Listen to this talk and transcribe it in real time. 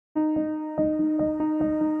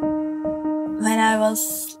When I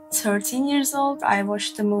was 13 years old, I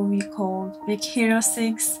watched a movie called Big Hero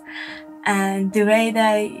 6, and the way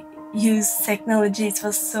they used technology, it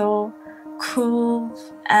was so cool,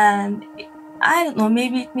 and I don't know,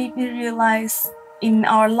 maybe it made me realize in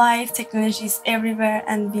our life, technology is everywhere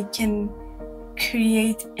and we can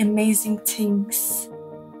create amazing things.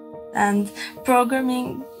 And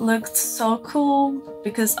programming looked so cool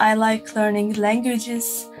because I like learning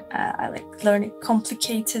languages. I like learning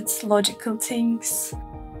complicated logical things.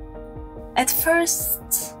 At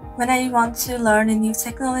first, when I want to learn a new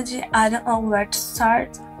technology, I don't know where to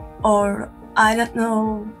start, or I don't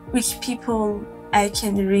know which people I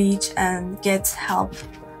can reach and get help.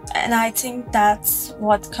 And I think that's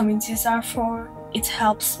what communities are for. It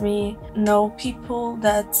helps me know people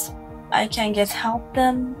that I can get help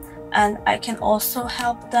them, and I can also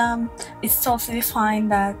help them. It's totally fine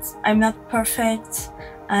that I'm not perfect,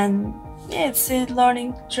 and yeah, it's a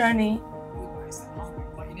learning journey.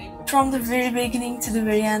 From the very beginning to the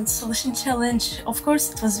very end, solution challenge, of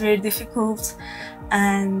course it was very difficult,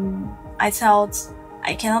 and I thought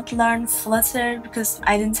I cannot learn Flutter because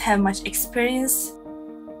I didn't have much experience.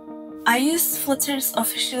 I used Flutter's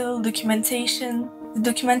official documentation.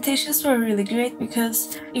 The documentations were really great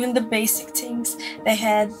because even the basic things, they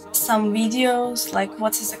had some videos like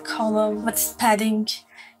what is a column, what is padding,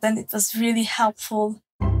 then it was really helpful.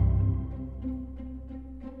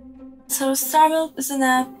 So Starvelp is an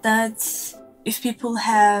app that if people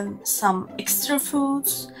have some extra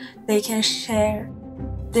foods, they can share.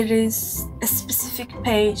 There is a specific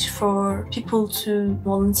page for people to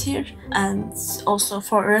volunteer and also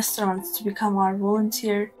for restaurants to become our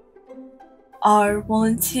volunteer. Our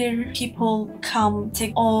volunteer people come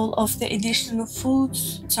take all of the additional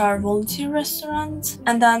foods to our volunteer restaurant,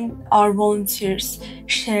 and then our volunteers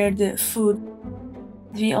share the food.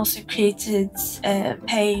 We also created a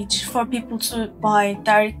page for people to buy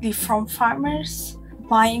directly from farmers.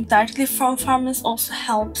 Buying directly from farmers also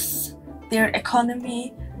helps their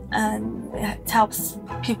economy, and it helps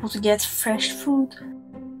people to get fresh food.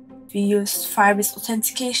 We used Firebase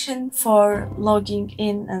authentication for logging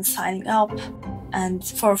in and signing up, and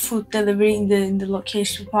for food delivery in the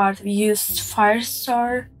location part, we used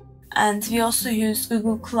Firestore, and we also used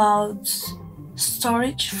Google Cloud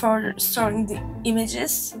storage for storing the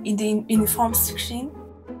images in the uniform screen.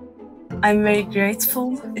 I'm very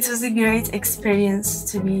grateful. It was a great experience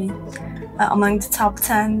to be among the top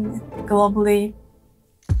 10 globally.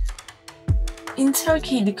 In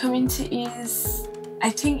Turkey, the community I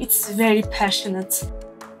think it's very passionate.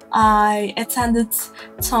 I attended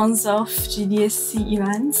tons of GDSC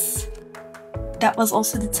events. That was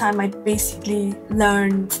also the time I basically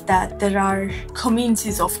learned that there are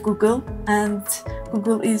communities of Google, and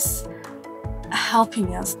Google is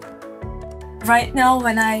helping us. Right now,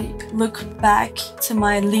 when I look back to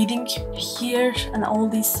my leading here and all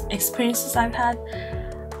these experiences I've had,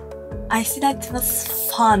 I see that it was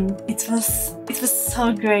fun. It was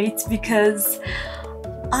so great because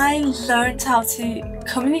I learned how to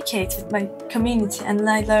communicate with my community, and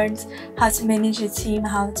I learned how to manage a team,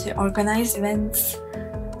 how to organize events.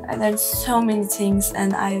 I learned so many things,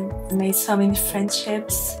 and I made so many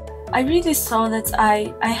friendships. I really saw that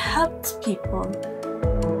I helped people.